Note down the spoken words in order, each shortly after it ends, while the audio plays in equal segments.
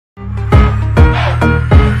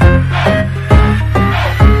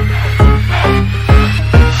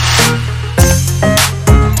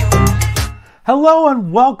Hello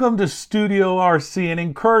and welcome to Studio RC, an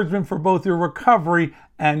encouragement for both your recovery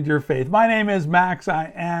and your faith. My name is Max.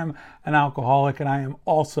 I am an alcoholic and I am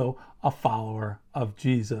also a follower of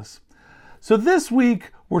Jesus. So this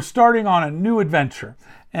week we're starting on a new adventure,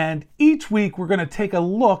 and each week we're going to take a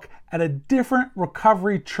look at a different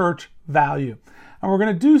recovery church value. And we're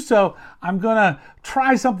going to do so, I'm going to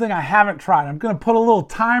try something I haven't tried. I'm going to put a little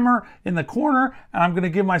timer in the corner and I'm going to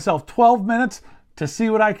give myself 12 minutes to see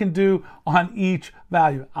what I can do on each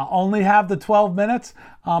value. I'll only have the 12 minutes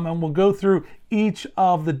and we'll go through each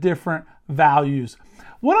of the different values.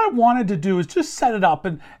 What I wanted to do is just set it up,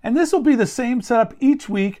 and this will be the same setup each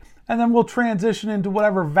week, and then we'll transition into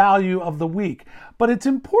whatever value of the week. But it's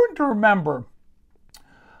important to remember,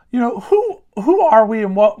 who are we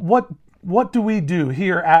and what do we do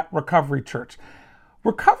here at Recovery Church?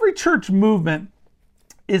 Recovery Church Movement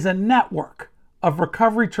is a network of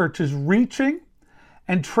recovery churches reaching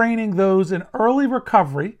and training those in early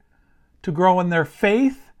recovery to grow in their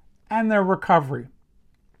faith and their recovery.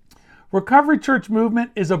 Recovery Church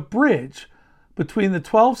Movement is a bridge between the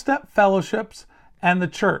 12-step fellowships and the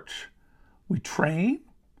church. We train,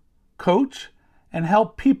 coach, and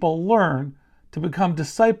help people learn to become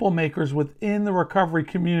disciple makers within the recovery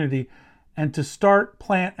community and to start,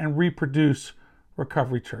 plant, and reproduce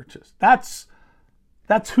recovery churches. That's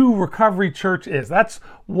who Recovery Church is. That's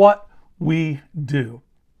what we do.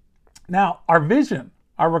 Now, our vision,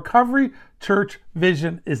 our Recovery Church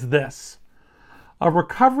vision is this: a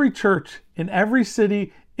recovery church in every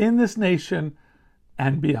city in this nation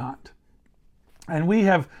and beyond. And we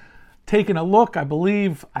have taken a look, I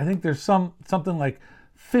think there's something like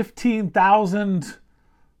 15,000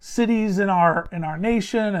 cities in our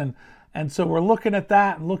nation, and so we're looking at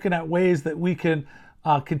that and looking at ways that we can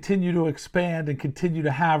continue to expand and continue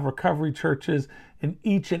to have recovery churches in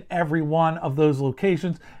each and every one of those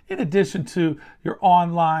locations, in addition to your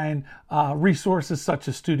online resources such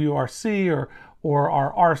as Studio RC or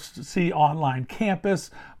our RC online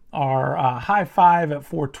campus, our High Five at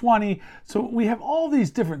 420. So we have all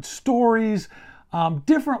these different stories,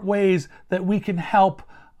 different ways that we can help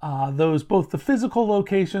those, both the physical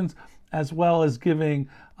locations as well as giving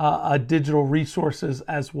digital resources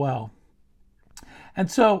as well. And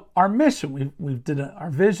so our mission, we've did our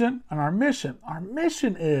vision and our mission. Our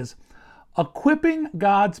mission is equipping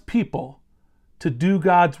God's people to do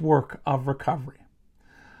God's work of recovery.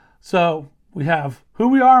 So we have who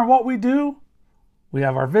we are and what we do, we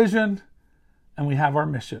have our vision, and we have our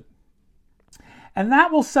mission. And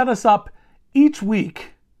that will set us up each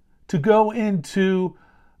week to go into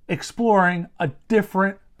exploring a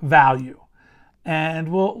different value.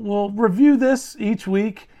 And we'll review this each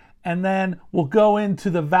week, and then we'll go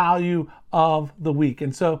into the value of the week.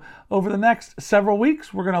 And so over the next several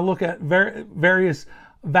weeks, we're going to look at various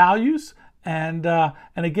values. And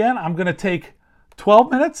again, I'm going to take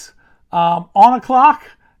 12 minutes on a clock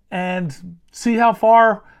and see how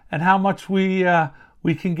far and how much we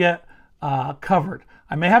can get covered.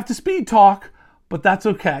 I may have to speed talk, but that's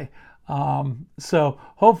okay. So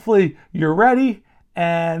hopefully you're ready,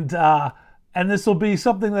 and this will be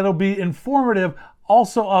something that'll be informative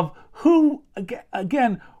also of who,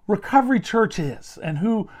 again, Recovery Church is, and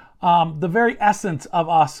who the very essence of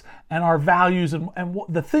us and our values and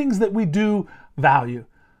the things that we do value.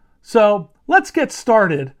 So let's get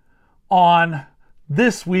started on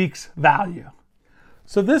this week's value.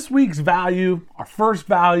 So this week's value, our first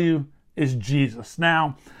value, is Jesus.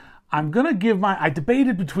 Now, I'm going to I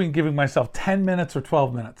debated between giving myself 10 minutes or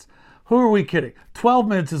 12 minutes. Who are we kidding? 12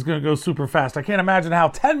 minutes is going to go super fast. I can't imagine how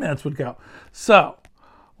 10 minutes would go. So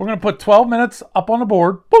we're going to put 12 minutes up on the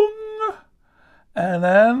board. Boom! And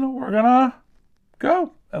then we're going to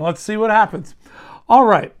go. And let's see what happens. All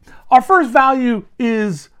right. Our first value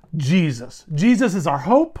is Jesus. Jesus is our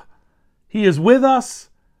hope. He is with us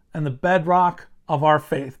and the bedrock of our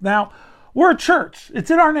faith. Now, we're a church.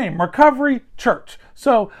 It's in our name, Recovery Church.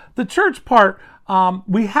 So the church part,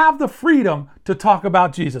 we have the freedom to talk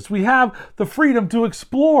about Jesus. We have the freedom to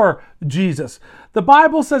explore Jesus. The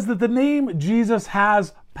Bible says that the name Jesus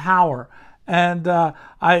has power. And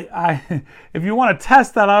if you want to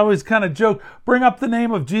test that, I always kind of joke, bring up the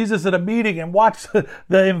name of Jesus at a meeting and watch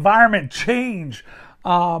the environment change.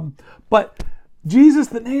 But Jesus,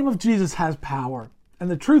 the name of Jesus has power. And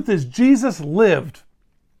the truth is, Jesus lived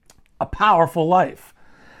a powerful life.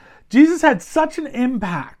 Jesus had such an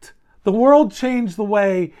impact. The world changed the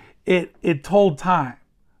way it told time.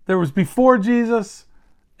 There was before Jesus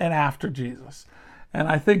and after Jesus. And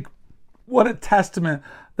I think what a testament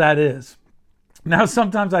that is. Now,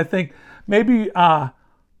 sometimes I think maybe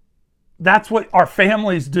that's what our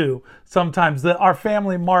families do. Sometimes our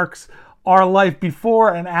family marks our life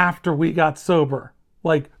before and after we got sober,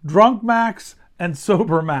 like drunk Max and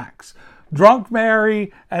sober Max, drunk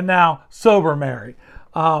Mary and now sober Mary.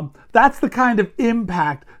 That's the kind of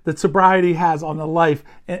impact that sobriety has on the life,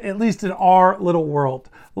 at least in our little world.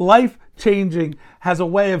 Life changing has a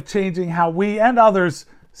way of changing how we and others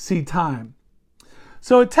see time.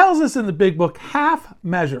 So it tells us in the big book, half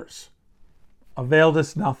measures availed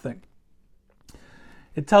us nothing.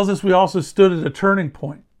 It tells us we also stood at a turning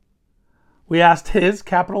point. We asked his,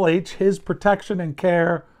 capital H, his protection and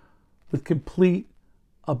care with complete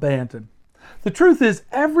abandon. The truth is,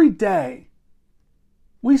 every day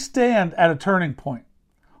we stand at a turning point.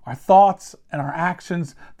 Our thoughts and our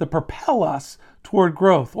actions that propel us toward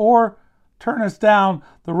growth or turn us down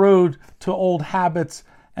the road to old habits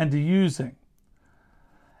and to using.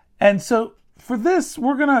 And so for this,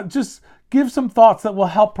 we're going to just give some thoughts that will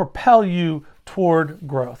help propel you toward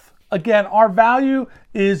growth. Again, our value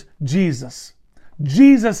is Jesus.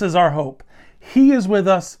 Jesus is our hope. He is with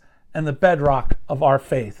us and the bedrock of our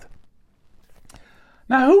faith.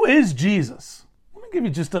 Now, who is Jesus? Let me give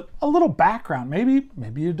you just a little background. Maybe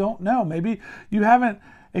you don't know. Maybe you haven't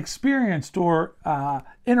experienced or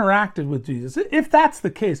interacted with Jesus. If that's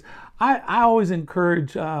the case, I always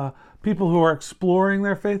encourage people who are exploring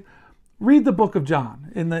their faith, read the book of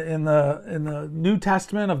John. In the New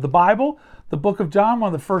Testament of the Bible, the book of John,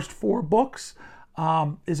 one of the first 4 books,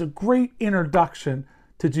 is a great introduction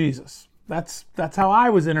to Jesus. That's how I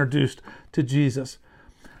was introduced to Jesus.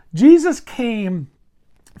 Jesus came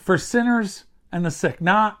for sinners and the sick,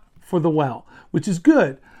 not for the well, which is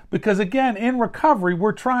good because, again, in recovery,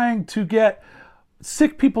 we're trying to get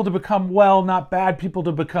sick people to become well, not bad people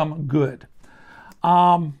to become good.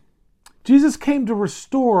 Jesus came to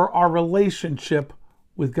restore our relationship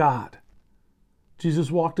with God.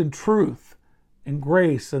 Jesus walked in truth, in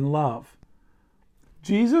grace, and love.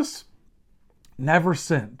 Jesus never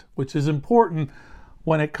sinned, which is important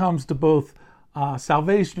when it comes to both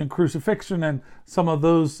salvation and crucifixion and some of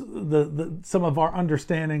those, some of our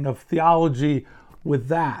understanding of theology with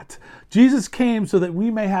that. Jesus came so that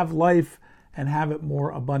we may have life and have it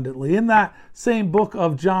more abundantly. In that same book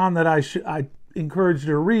of John that I encourage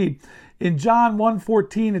you to read, in John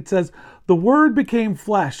 1:14 it says, "The Word became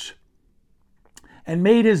flesh and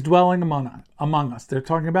made his dwelling among us." They're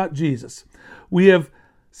talking about Jesus. "We have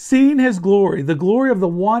seen his glory, the glory of the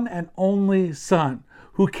one and only Son,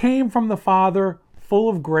 who came from the Father, full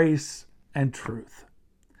of grace and truth."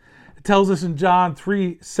 It tells us in John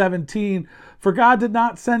 3:17, "For God did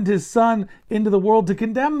not send his Son into the world to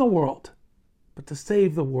condemn the world, but to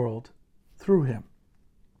save the world through him."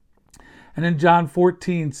 And in John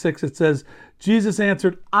 14:6 it says, "Jesus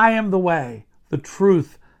answered, I am the way, the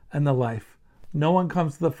truth, and the life. No one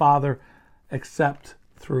comes to the Father except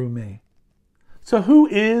through me." So who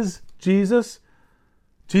is Jesus?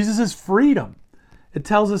 Jesus is freedom. It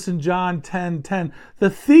tells us in John 10:10, "The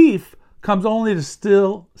thief comes only to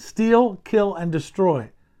steal, kill, and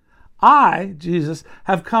destroy. I, Jesus,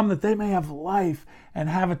 have come that they may have life and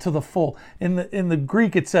have it to the full." In the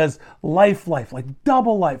Greek it says life, like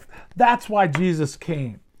double life. That's why Jesus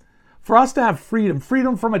came. For us to have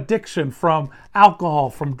freedom from addiction, from alcohol,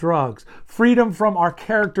 from drugs, freedom from our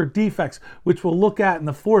character defects, which we'll look at in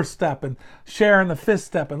the 4th step and share in the 5th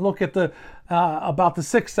step and look at about the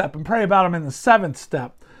 6th step and pray about them in the 7th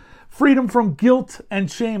step. Freedom from guilt and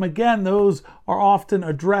shame. Again, those are often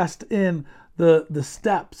addressed in the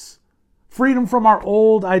steps. Freedom from our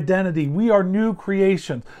old identity. We are new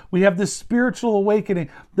creations. We have this spiritual awakening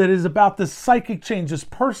that is about this psychic change, this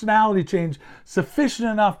personality change, sufficient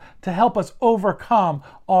enough to help us overcome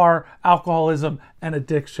our alcoholism and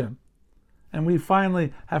addiction. And we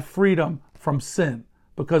finally have freedom from sin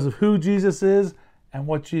because of who Jesus is and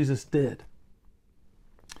what Jesus did.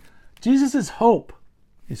 Jesus is hope.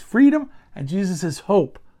 He's freedom, and Jesus is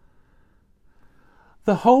hope.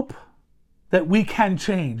 The hope that we can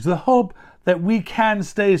change, the hope that we can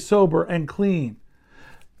stay sober and clean.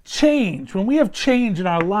 Change, when we have change in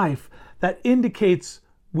our life, that indicates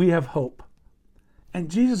we have hope.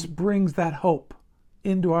 And Jesus brings that hope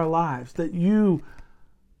into our lives, that you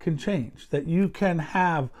can change, that you can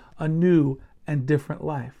have a new and different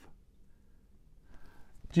life.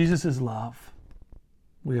 Jesus is love.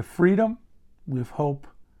 We have freedom, we have hope,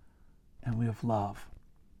 and we have love.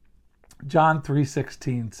 John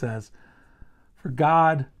 3:16 says, "For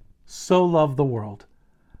God so loved the world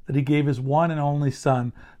that he gave his one and only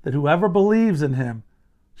Son, that whoever believes in him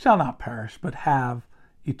shall not perish, but have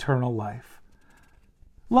eternal life."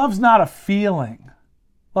 Love's not a feeling.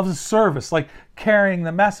 Love's a service, like carrying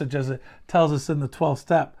the message, as it tells us in the 12th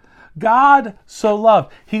step. God so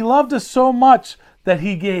loved. He loved us so much that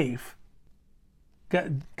he gave.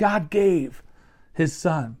 God gave his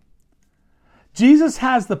son. Jesus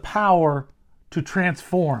has the power to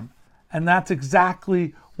transform, and that's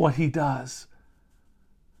exactly what he does.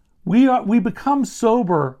 We become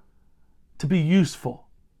sober to be useful,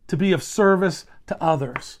 to be of service to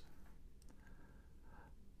others.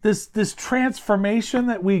 This transformation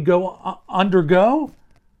that we undergo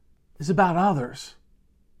is about others,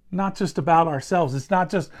 not just about ourselves. It's not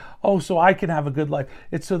just, so I can have a good life.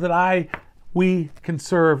 It's so that we can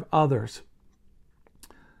serve others.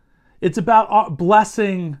 It's about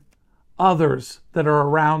blessing others that are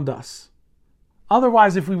around us.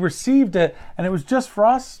 Otherwise, if we received it and it was just for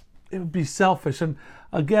us, it would be selfish. And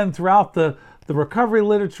again, throughout the recovery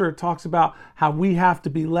literature, it talks about how we have to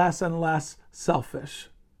be less and less selfish.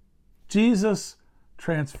 Jesus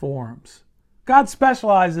transforms. God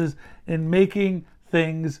specializes in making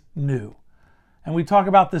things new. And we talk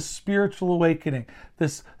about this spiritual awakening,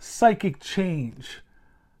 this psychic change.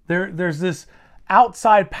 There's this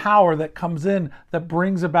outside power that comes in that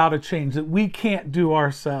brings about a change that we can't do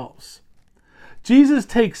ourselves. Jesus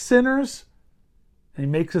takes sinners and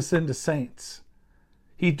he makes us into saints.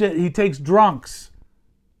 He takes drunks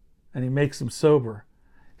and he makes them sober.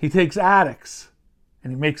 He takes addicts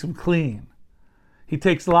and he makes them clean. He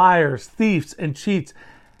takes liars, thieves, and cheats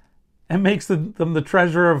and makes them the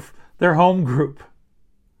treasure of their home group.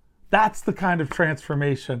 That's the kind of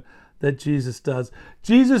transformation that Jesus does.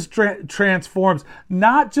 Jesus transforms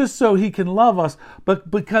not just so he can love us, but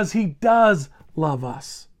because he does love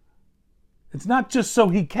us. It's not just so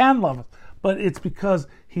he can love us, but it's because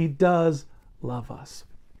he does love us.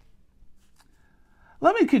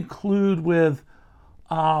 Let me conclude with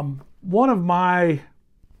one of my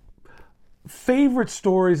favorite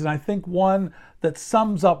stories, and I think one that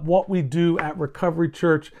sums up what we do at Recovery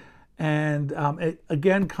Church. And it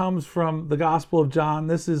again comes from the Gospel of John.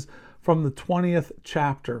 This is from the 20th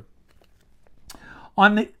chapter.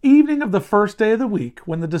 On the evening of the first day of the week,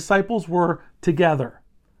 when the disciples were together,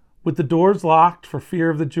 with the doors locked for fear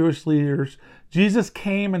of the Jewish leaders, Jesus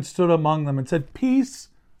came and stood among them and said, "Peace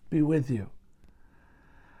be with you."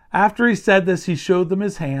 After he said this, he showed them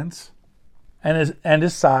his hands and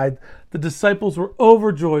his side. The disciples were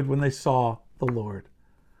overjoyed when they saw the Lord.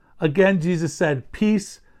 Again, Jesus said,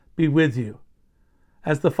 "Peace be with you.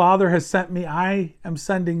 As the Father has sent me, I am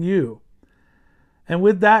sending you." And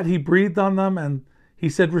with that, he breathed on them and he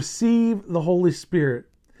said, "Receive the Holy Spirit.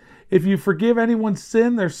 If you forgive anyone's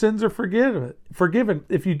sin, their sins are forgiven.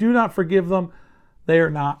 If you do not forgive them, they are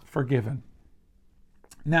not forgiven."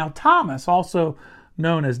 Now, Thomas, also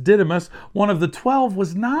known as Didymus, one of the 12,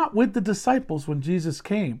 was not with the disciples when Jesus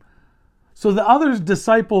came. So the other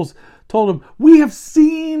disciples told him, "We have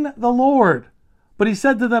seen the Lord." But he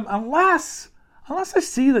said to them, Unless I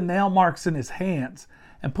see the nail marks in his hands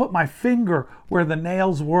and put my finger where the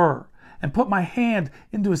nails were and put my hand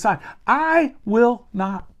into his side, I will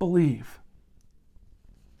not believe."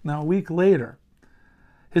 Now, a week later,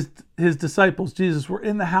 his disciples, Jesus, were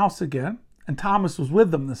in the house again, and Thomas was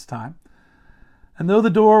with them this time. And though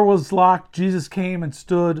the door was locked, Jesus came and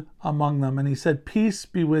stood among them, and he said, "Peace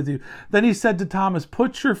be with you." Then he said to Thomas,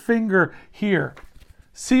 "Put your finger here.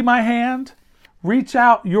 See my hand? Reach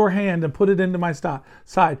out your hand and put it into my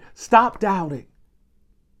side. Stop doubting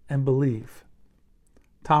and believe."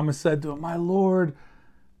 Thomas said to him, "My Lord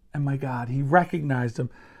and my God." He recognized him.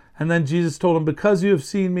 And then Jesus told him, "Because you have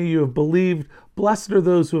seen me, you have believed. Blessed are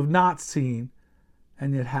those who have not seen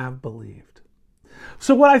and yet have believed."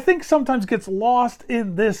 So what I think sometimes gets lost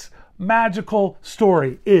in this magical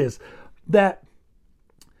story is that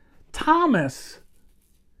Thomas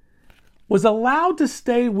was allowed to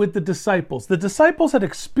stay with the disciples. The disciples had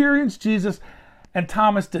experienced Jesus and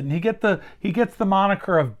Thomas didn't. He gets the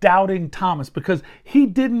moniker of Doubting Thomas because he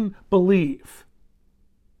didn't believe.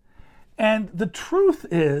 And the truth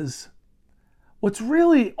is, what's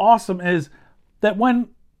really awesome is that when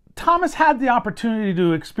Thomas had the opportunity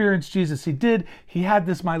to experience Jesus, he did. He had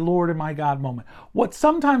this "my Lord and my God" moment. What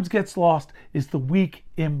sometimes gets lost is the week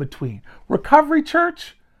in between. Recovery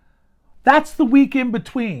Church, that's the week in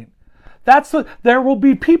between. There will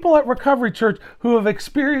be people at Recovery Church who have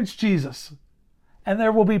experienced Jesus, and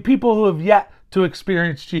there will be people who have yet to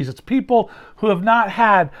experience Jesus, people who have not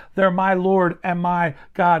had their "my Lord and my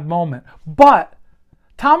God" moment. But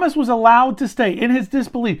Thomas was allowed to stay in his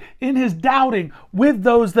disbelief, in his doubting, with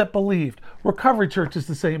those that believed. Recovery Church is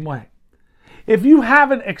the same way. If you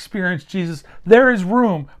haven't experienced Jesus, there is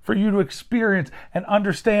room for you to experience and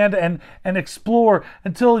understand and explore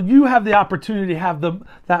until you have the opportunity to have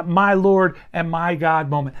that "my Lord and my God"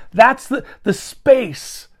 moment. That's the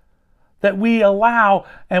space that we allow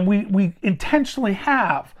and we intentionally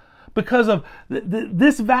have because of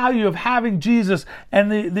this value of having Jesus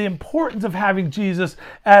and the importance of having Jesus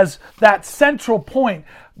as that central point,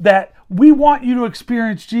 that we want you to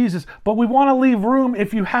experience Jesus, but we want to leave room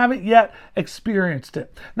if you haven't yet experienced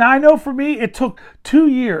it. Now, I know for me, it took 2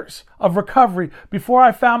 years of recovery before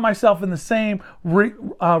I found myself in the same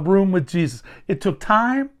room with Jesus. It took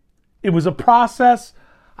time. It was a process.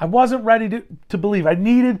 I wasn't ready to believe. I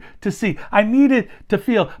needed to see. I needed to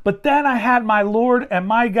feel. But then I had my Lord and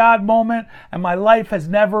my God moment, and my life has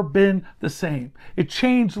never been the same. It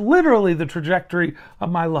changed literally the trajectory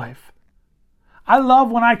of my life. I love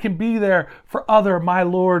when I can be there for other my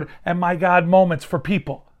Lord and my God moments for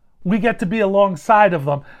people. We get to be alongside of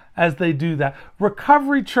them as they do that.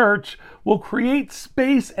 Recovery Church will create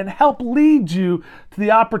space and help lead you to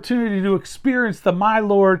the opportunity to experience the my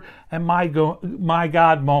Lord and my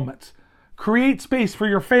God moments. Create space for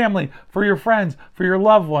your family, for your friends, for your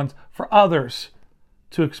loved ones, for others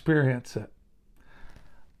to experience it.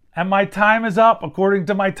 And my time is up according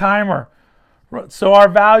to my timer. So our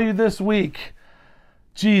value this week,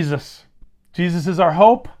 Jesus. Jesus is our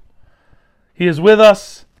hope. He is with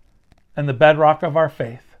us and the bedrock of our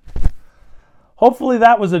faith. Hopefully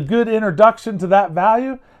that was a good introduction to that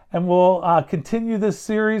value, and we'll continue this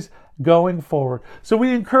series going forward. So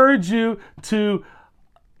we encourage you to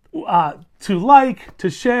like, to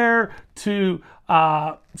share, to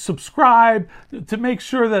subscribe, to make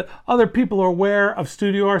sure that other people are aware of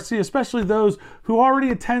Studio RC, especially those who already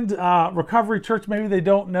attend Recovery Church. Maybe they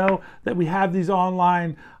don't know that we have these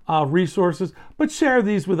online resources, but share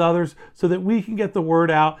these with others so that we can get the word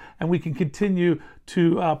out and we can continue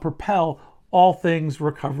to propel all things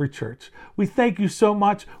Recovery Church. We thank you so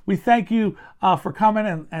much. We thank you for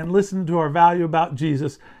coming and listening to our value about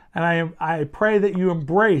Jesus. And I pray that you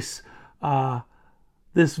embrace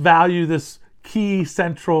this value, this key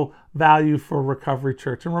central value for Recovery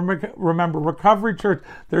Church. And remember, Recovery Church,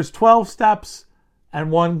 there's 12 steps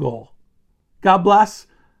and one goal. God bless,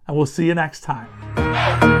 and we'll see you next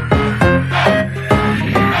time.